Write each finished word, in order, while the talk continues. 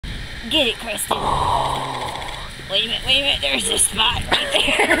Get it, Kristen. Wait a minute, there's a spot right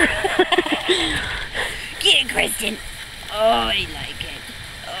there. Get it, Kristen. Oh, I like it.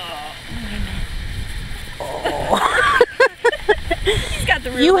 Oh, wait a minute. He's got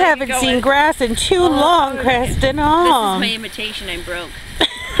the real You haven't seen grass in too long, Kristen. Oh. This is my imitation. I'm broke.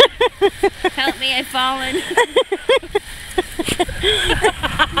 Help me, I've fallen. What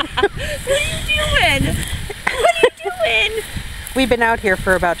are you doing? What are you doing? We've been out here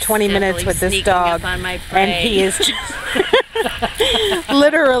for about 20 minutes with this dog, and he is just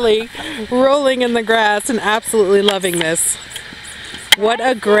literally rolling in the grass and absolutely loving this. What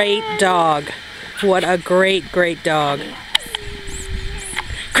a great dog. What a great, great dog.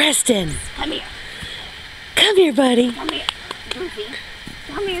 Kristen! Come here. Come here, buddy. Come here, Goofy.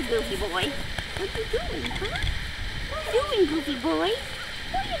 Come here, Goofy boy. What you doing, huh? What you doing, Goofy boy?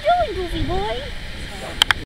 What you doing, Goofy boy?